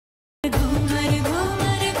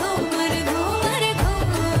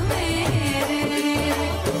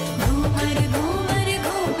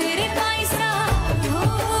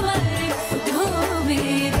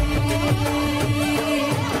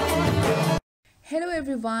Hello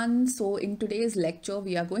everyone. So in today's lecture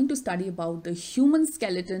we are going to study about the human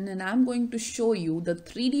skeleton and I'm going to show you the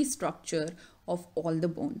 3D structure of all the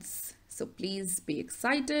bones. So please be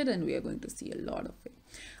excited and we are going to see a lot of it.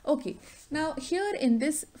 Okay, now here in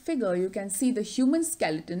this figure you can see the human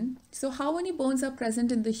skeleton. So how many bones are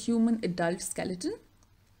present in the human adult skeleton?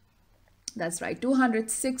 That's right,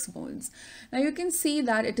 206 bones. Now you can see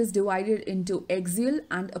that it is divided into axial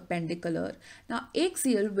and appendicular. Now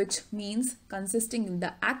axial, which means consisting in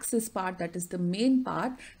the axis part, that is the main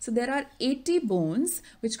part. So there are 80 bones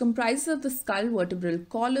which comprises of the skull, vertebral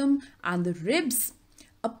column and the ribs.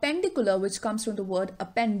 Appendicular, which comes from the word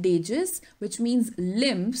appendages, which means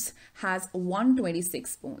limbs, has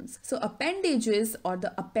 126 bones. So appendages or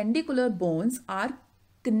the appendicular bones are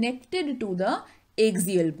connected to the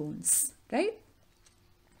axial bones, right,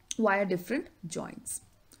 via different joints.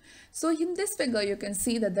 So in this figure you can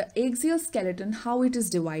see that the axial skeleton, how it is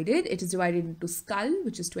divided. It is divided into skull,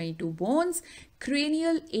 which is 22 bones,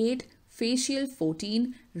 cranial 8, facial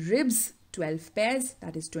 14, ribs 12 pairs,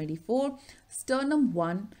 that is 24, sternum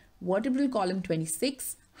 1, vertebral column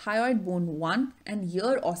 26, hyoid bone 1, and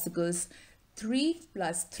ear ossicles 3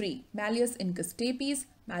 plus 3, malleus incus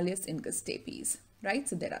stapes, right?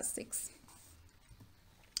 So there are 6.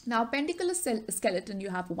 Now appendicular skeleton, you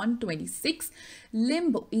have 126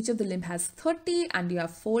 limb, each of the limb has 30 and you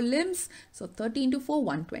have 4 limbs, so 30 into 4,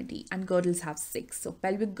 120, and girdles have 6, so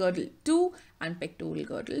pelvic girdle 2 and pectoral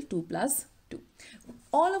girdle 2 plus 2.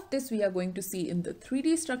 All of this we are going to see in the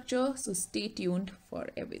 3D structure, so stay tuned for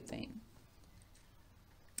everything.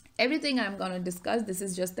 Everything I'm going to discuss, this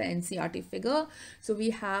is just the NCERT figure, so we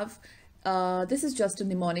have this is just a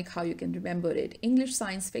mnemonic how you can remember it. English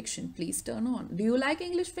science fiction, please turn on. Do you like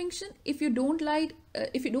English fiction? If you don't like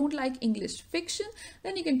English fiction,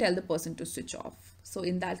 then you can tell the person to switch off. So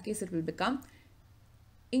in that case it will become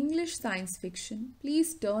English science fiction,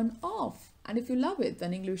 please turn off. And if you love it,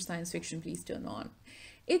 then English science fiction, please turn on.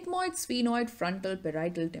 Ethmoid, sphenoid, frontal,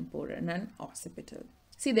 parietal, temporal and occipital.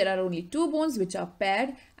 See, there are only 2 bones which are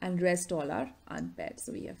paired and rest all are unpaired.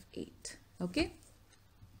 So we have 8. Okay.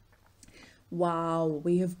 Wow,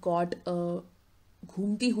 we have got a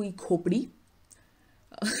ghumti hui khopdi.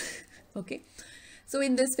 Okay, so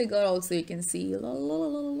in this figure also you can see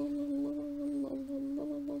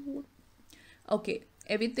okay,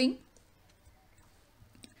 everything.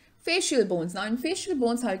 Facial bones. Now in facial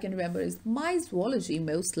bones, how you can remember is my zoology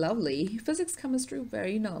most lovely, physics, chemistry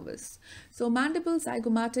very nervous. So mandible,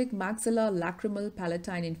 zygomatic, maxilla, lacrimal,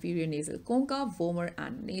 palatine, inferior nasal concha, vomer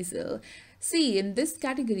and nasal. See, in this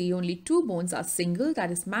category only 2 bones are single,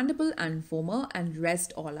 that is mandible and vomer, and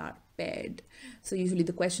rest all are paired. So usually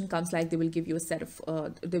the question comes like they will give you a set of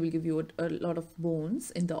they will give you a lot of bones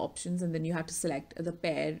in the options, and then you have to select the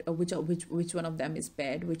pair, which one of them is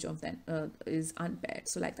paired, which of them is unpaired.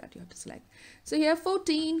 So like that you have to select. So here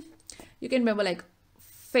 14, you can remember like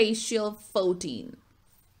facial 14,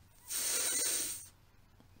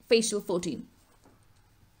 facial 14.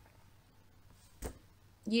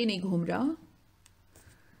 ये नहीं घूम रहा,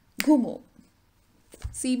 घूमो.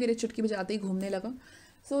 See, मेरे चुटकी बजाते ही घूमने लगा.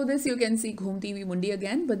 So this you can see घूमती हुई मुंडी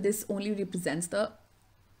again, but this only represents the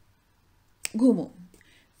घूमो,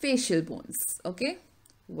 facial bones. Okay,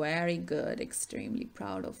 very good, extremely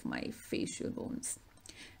proud of my facial bones.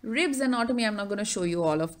 Ribs anatomy, I'm not going to show you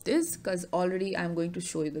all of this because already I'm going to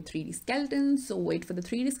show you the 3D skeleton. So wait for the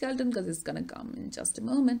 3D skeleton because it's going to come in just a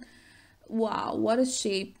moment. Wow, what a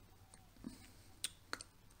shape.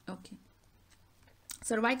 Okay,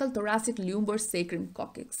 cervical, thoracic, lumbar, sacrum,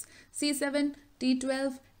 coccyx, C7,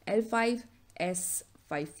 T12, L5,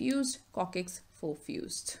 S5 fused, coccyx 4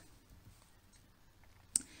 fused.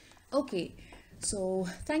 Okay, so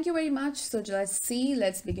thank you very much. So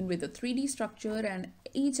let's begin with the 3D structure, and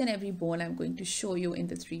each and every bone I'm going to show you in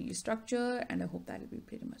the 3D structure, and I hope that will be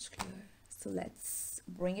pretty much clear. So let's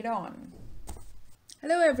bring it on.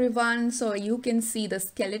 Hello everyone. So you can see the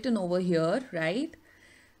skeleton over here, right?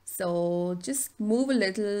 So just move a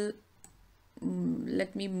little,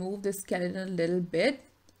 let me move the skeleton a little bit.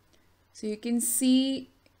 So you can see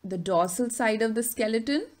the dorsal side of the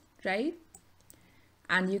skeleton, right?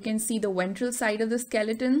 And you can see the ventral side of the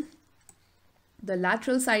skeleton, the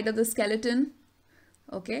lateral side of the skeleton.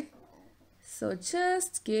 Okay, so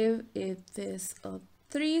just give it this a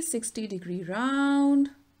 360-degree round.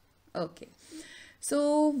 Okay.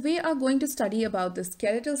 So we are going to study about the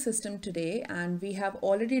skeletal system today, and we have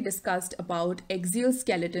already discussed about axial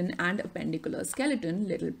skeleton and appendicular skeleton a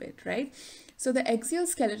little bit, right? So the axial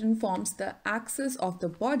skeleton forms the axis of the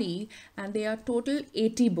body, and they are total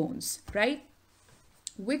 80 bones, right?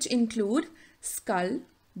 Which include skull,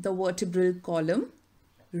 the vertebral column,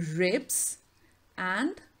 ribs,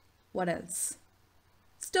 and what else?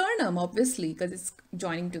 Sternum, obviously, because it's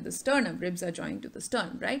joining to the sternum. Ribs are joining to the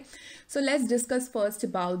sternum, right? So let's discuss first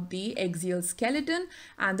about the axial skeleton.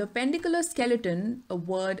 And the appendicular skeleton, a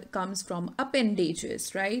word comes from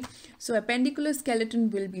appendages, right? So appendicular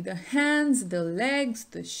skeleton will be the hands, the legs,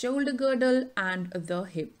 the shoulder girdle, and the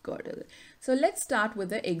hip girdle. So let's start with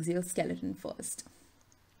the axial skeleton first.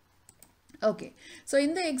 Okay, so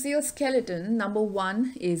in the axial skeleton, number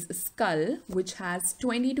one is skull, which has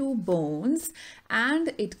 22 bones,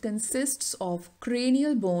 and it consists of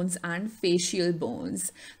cranial bones and facial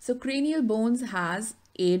bones. So cranial bones has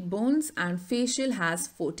 8 bones and facial has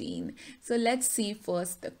 14. So let's see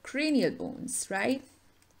first the cranial bones, right?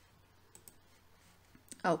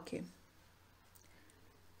 Okay.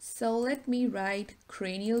 So let me write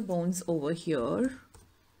cranial bones over here.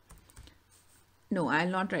 No, I'll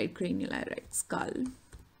not write cranial, I write skull.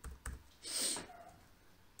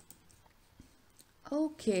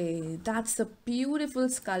 Okay, that's a beautiful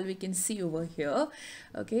skull we can see over here.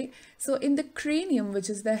 Okay, so in the cranium, which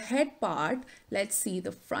is the head part, let's see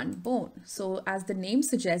the front bone. So as the name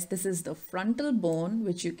suggests, this is the frontal bone,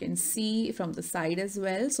 which you can see from the side as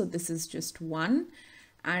well. So this is just one.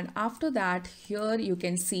 And after that, here you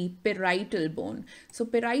can see parietal bone. So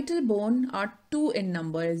parietal bone are 2 in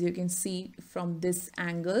number, as you can see from this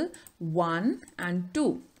angle, 1 and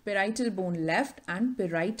 2. Parietal bone left and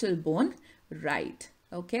parietal bone right.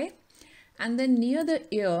 Okay. And then near the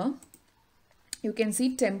ear, you can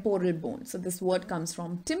see temporal bone. So this word comes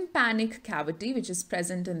from tympanic cavity, which is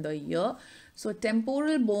present in the ear. So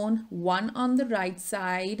temporal bone, 1 on the right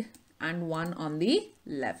side and 1 on the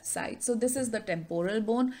left side. So this is the temporal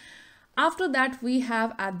bone. After that, we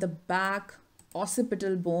have at the back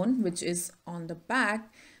occipital bone, which is on the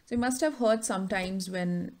back. So you must have heard sometimes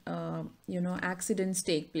when accidents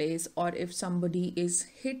take place, or if somebody is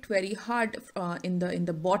hit very hard in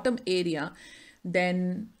the bottom area,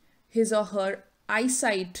 then his or her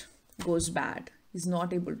eyesight goes bad. He's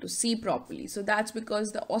not able to see properly. So that's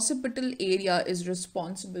because the occipital area is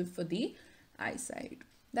responsible for the eyesight.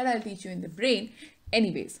 That I'll teach you in the brain.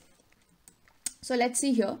 Anyways, so let's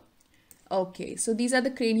see here. Okay, so these are the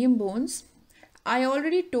cranium bones. I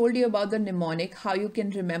already told you about the mnemonic, how you can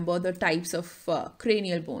remember the types of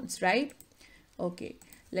cranial bones, right? Okay,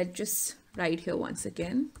 let's just write here once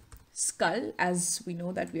again. Skull, as we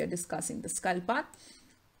know that we are discussing the skull part.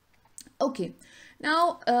 Okay,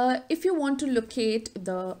 now if you want to locate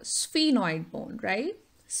the sphenoid bone, right?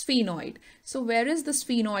 Sphenoid. So where is the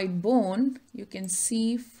sphenoid bone? You can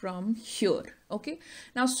see from here. Okay.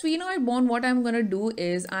 Now sphenoid bone, what I'm going to do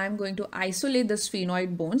is I'm going to isolate the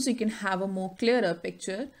sphenoid bone so you can have a more clearer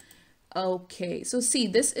picture. Okay. So see,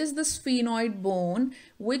 this is the sphenoid bone,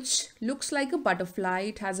 which looks like a butterfly.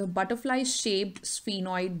 It has a butterfly shaped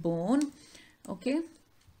sphenoid bone. Okay.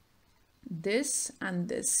 This and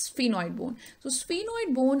this sphenoid bone. So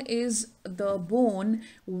sphenoid bone is the bone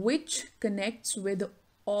which connects with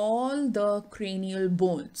all the cranial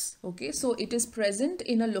bones. Okay, so it is present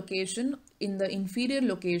in a location, in the inferior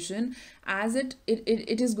location, as it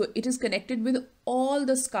is connected with all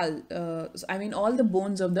the skull, all the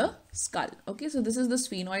bones of the skull. Okay, so this is the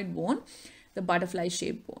sphenoid bone, the butterfly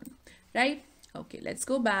shaped bone, right? Okay, let's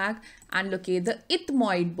go back and locate the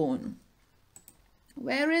ethmoid bone.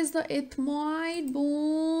 Where is the ethmoid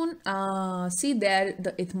bone? See there,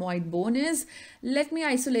 the ethmoid bone is. Let me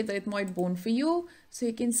isolate the ethmoid bone for you. So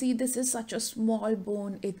you can see this is such a small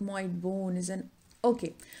bone. Ethmoid bone is an...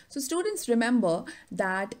 Okay. So students, remember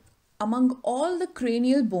that among all the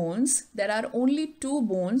cranial bones, there are only 2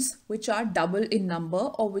 bones which are double in number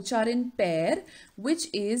or which are in pair, which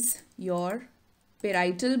is your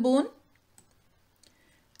parietal bone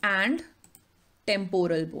and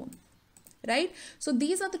temporal bone. Right? So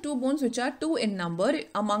these are the 2 bones which are 2 in number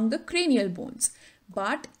among the cranial bones.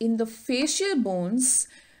 But in the facial bones,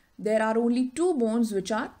 there are only 2 bones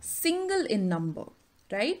which are single in number.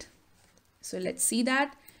 Right? So let's see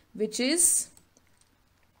that, which is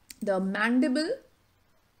the mandible,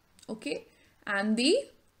 okay, and the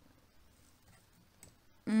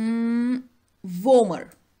vomer,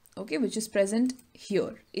 okay, which is present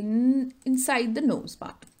here inside the nose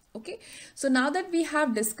part. Okay, so now that we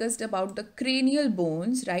have discussed about the cranial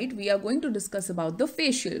bones, right, we are going to discuss about the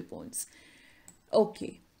facial bones.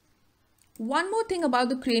 Okay, one more thing about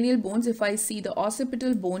the cranial bones, if I see the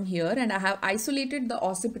occipital bone here and I have isolated the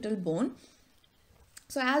occipital bone.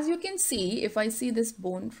 So as you can see, if I see this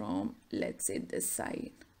bone from, let's say, this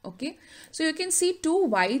side, okay, so you can see 2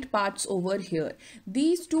 white parts over here.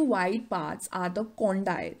 These 2 white parts are the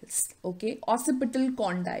condyles, okay, occipital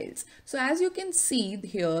condyles. So as you can see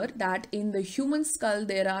here that in the human skull,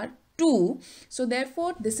 there are two. So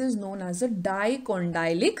therefore, this is known as a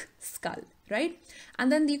dicondylic skull, right?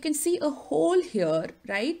 And then you can see a hole here,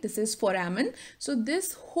 right? This is foramen. So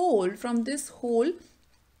this hole, from this hole,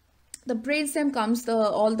 the brainstem comes,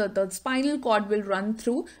 the spinal cord will run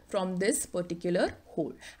through from this particular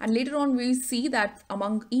hole. And later on, we'll see that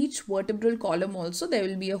among each vertebral column also, there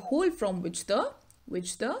will be a hole from which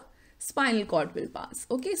the spinal cord will pass.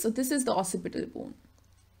 Okay, so this is the occipital bone.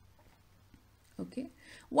 Okay.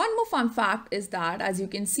 One more fun fact is that, as you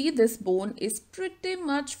can see, this bone is pretty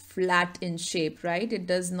much flat in shape, right? It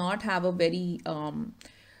does not have a very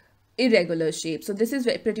irregular shape. So this is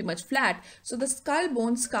pretty much flat. So the skull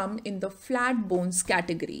bones come in the flat bones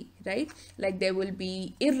category, right? Like there will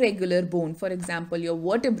be irregular bone, for example, your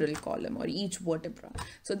vertebral column or each vertebra.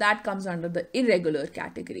 So that comes under the irregular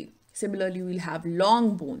category. Similarly, we'll have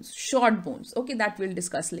long bones, short bones. Okay, that we'll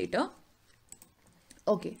discuss later.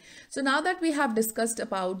 Okay, so now that we have discussed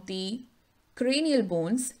about the cranial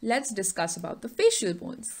bones, let's discuss about the facial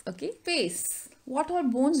bones. Okay, face. What all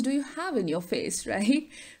bones do you have in your face, right?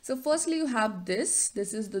 So firstly, you have this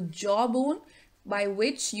is the jawbone by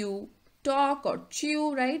which you talk or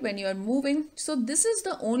chew, right, when you are moving. So this is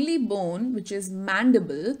the only bone which is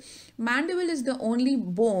mandible. Mandible is the only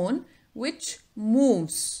bone which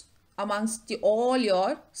moves amongst all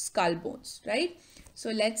your skull bones, right? So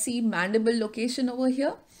let's see mandible location over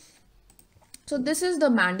here. So this is the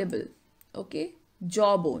mandible, okay,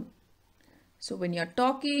 jawbone. So when you're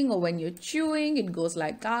talking or when you're chewing, it goes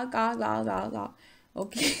like ga, ga, ga, ga, ga.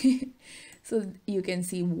 Okay. So you can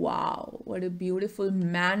see, wow, what a beautiful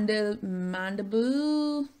mandible.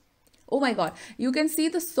 Oh my God. You can see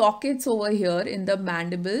the sockets over here in the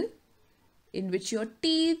mandible in which your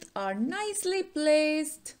teeth are nicely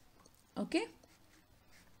placed. Okay.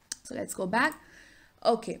 So let's go back.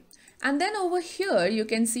 Okay. And then over here, you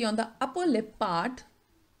can see on the upper lip part,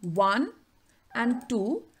 1 and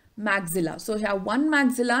 2 maxilla. So you have one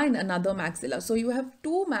maxilla and another maxilla. So you have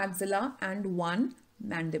 2 maxilla and 1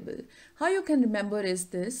 mandible. How you can remember is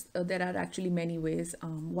this, there are actually many ways.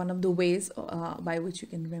 One of the ways by which you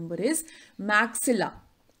can remember is maxilla,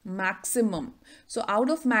 maximum. So out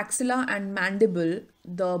of maxilla and mandible,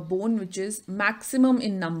 the bone which is maximum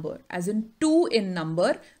in number, as in 2 in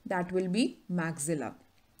number, that will be maxilla.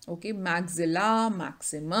 Okay, maxilla,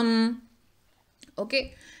 maximum.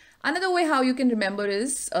 Okay. Another way how you can remember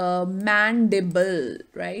is mandible,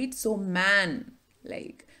 right? So man,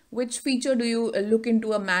 like which feature do you look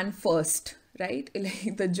into a man first, right?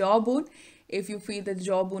 Like the jawbone. If you feel the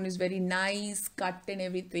jawbone is very nice, cut and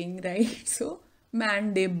everything, right? So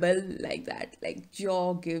mandible, like that, like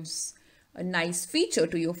jaw gives a nice feature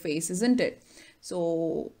to your face, isn't it?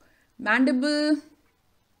 So mandible,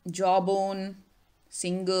 jawbone,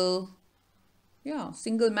 single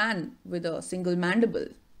man with a single mandible,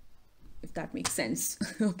 if that makes sense.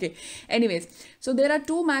 Okay, anyways, so there are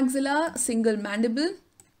 2 maxilla, single mandible.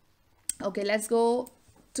 Okay, let's go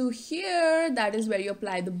to here. That is where you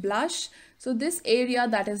apply the blush. So this area,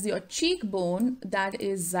 that is your cheekbone, that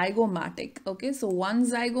is zygomatic. Okay, so one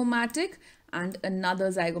zygomatic and another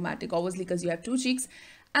zygomatic, obviously because you have 2 cheeks.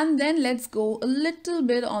 And then let's go a little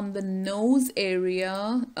bit on the nose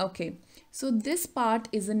area. Okay, so this part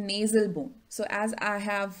is a nasal bone. So as I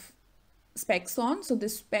have specs on, so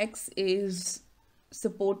this specs is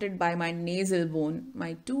supported by my nasal bone,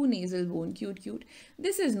 my 2 nasal bone, cute.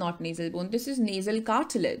 This is not nasal bone, this is nasal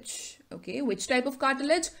cartilage. Okay, which type of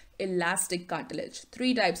cartilage? Elastic cartilage.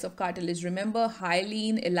 3 types of cartilage, remember,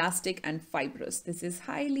 hyaline, elastic and fibrous. This is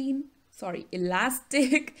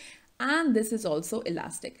elastic, and this is also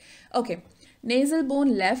elastic. Okay, nasal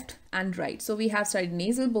bone left and right. So we have studied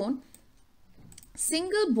nasal bone.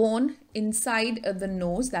 Single bone inside the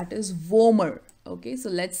nose, that is vomer. Okay, so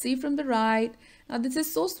let's see from the right. Now this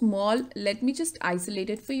is so small, let me just isolate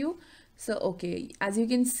it for you. So okay, as you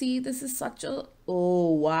can see, this is such a,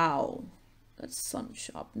 oh wow, that's some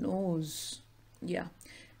sharp nose. Yeah,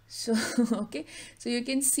 so okay, so you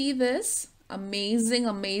can see this amazing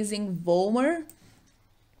vomer.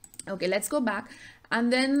 Okay, let's go back.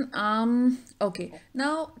 And then okay,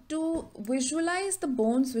 now to visualize the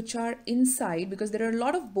bones which are inside, because there are a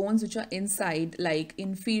lot of bones which are inside, like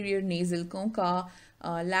inferior nasal concha,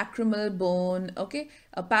 lacrimal bone, okay,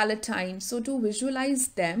 palatine. So to visualize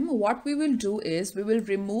them, what we will do is we will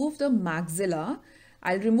remove the maxilla.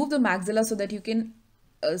 I'll remove the maxilla so that you can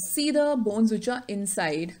see the bones which are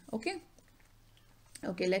inside. Okay,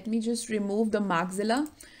 let me just remove the maxilla.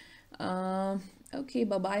 Okay,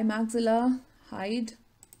 bye-bye maxilla. Hide.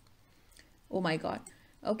 Oh my God.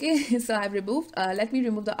 Okay, so I've removed, let me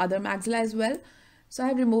remove the other maxilla as well. So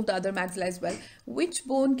I've removed the other maxilla as well. Which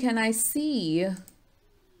bone can I see?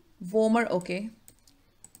 vomer, okay,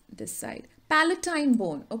 this side. Palatine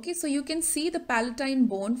bone, okay, so you can see the palatine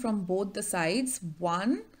bone from both the sides,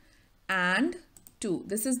 1 and 2.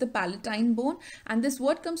 This is the palatine bone, and this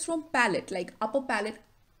word comes from palate, like upper palate.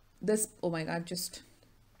 This, oh my god, just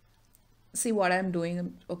see what I'm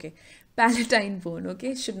doing. Okay, palatine bone,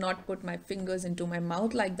 okay, should not put my fingers into my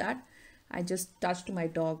mouth like that. I just touched my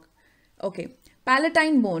dog. Okay,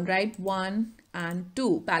 palatine bone, right? 1 and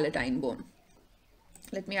 2, palatine bone.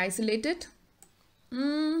 Let me isolate it.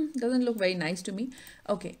 Doesn't look very nice to me.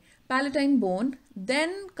 Okay, palatine bone.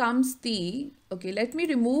 Then comes the, okay, let me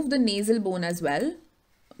remove the nasal bone as well.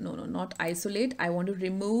 No, not isolate. I want to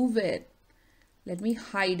remove it. Let me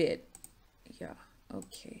hide it. Yeah,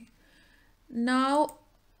 okay. Now,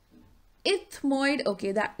 ethmoid,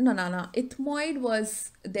 okay, that, no. Ethmoid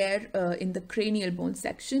was there in the cranial bone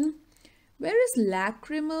section. Where is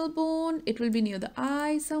lacrimal bone? It will be near the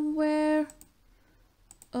eye somewhere.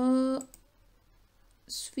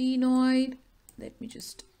 Sphenoid, let me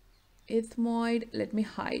just, ethmoid, let me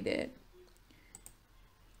hide it.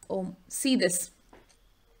 Oh, see this,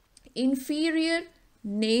 inferior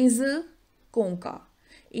nasal concha.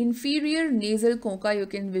 Inferior nasal concha, you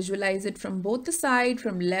can visualize it from both the side,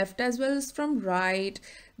 from left as well as from right.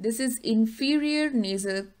 This is inferior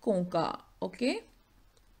nasal concha, okay.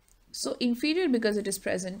 So inferior because it is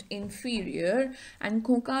present inferior, and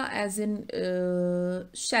concha as in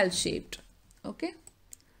shell shaped, okay.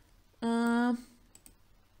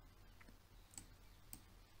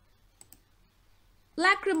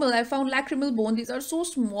 Lacrimal, I found lacrimal bone. These are so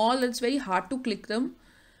small, it's very hard to click them.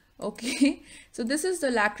 Okay, so this is the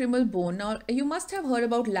lacrimal bone. Now, you must have heard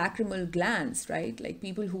about lacrimal glands, right? Like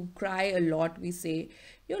people who cry a lot, we say,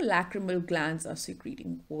 your lacrimal glands are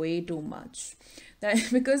secreting way too much. That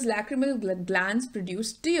because lacrimal glands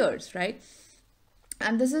produce tears, right?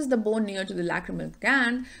 And this is the bone near to the lacrimal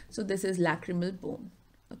gland. So this is lacrimal bone.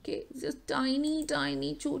 Okay, it's just tiny,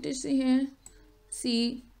 छोटे से हैं.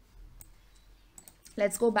 See,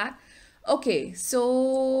 let's go back. Okay,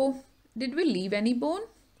 so did we leave any bone?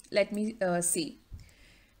 Let me see.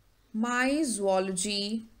 My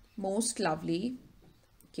zoology, most lovely.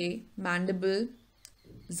 Okay, mandible,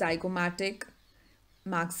 zygomatic,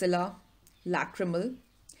 maxilla, lacrimal.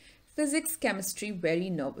 Physics, chemistry, very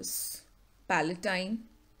nervous. Palatine,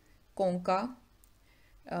 concha,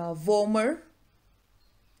 vomer,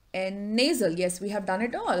 and nasal. Yes, we have done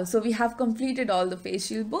it all. So we have completed all the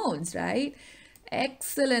facial bones, right?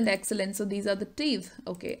 Excellent. So these are the teeth.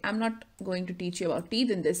 Okay, I'm not going to teach you about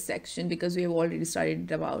teeth in this section because we have already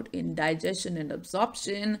studied about in digestion and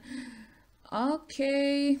absorption.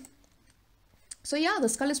 Okay, so yeah, the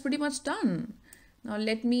skull is pretty much done. Now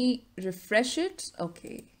let me refresh it.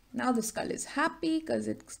 Okay, now the skull is happy because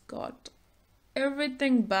it's got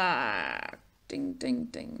everything back. Ding.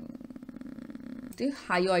 The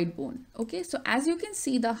hyoid bone. Okay, so as you can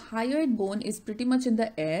see, the hyoid bone is pretty much in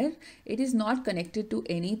the air. It is not connected to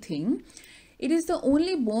anything. It is the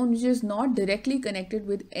only bone which is not directly connected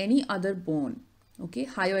with any other bone. Okay,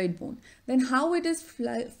 hyoid bone. Then how it is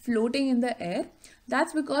floating in the air?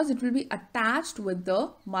 That's because it will be attached with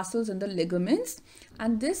the muscles and the ligaments,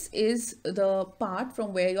 and this is the part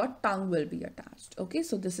from where your tongue will be attached. Okay,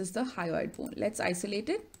 so this is the hyoid bone. Let's isolate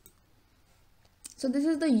it. So this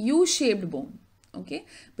is the U-shaped bone, okay,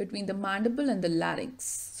 between the mandible and the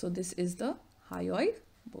larynx. So this is the hyoid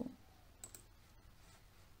bone.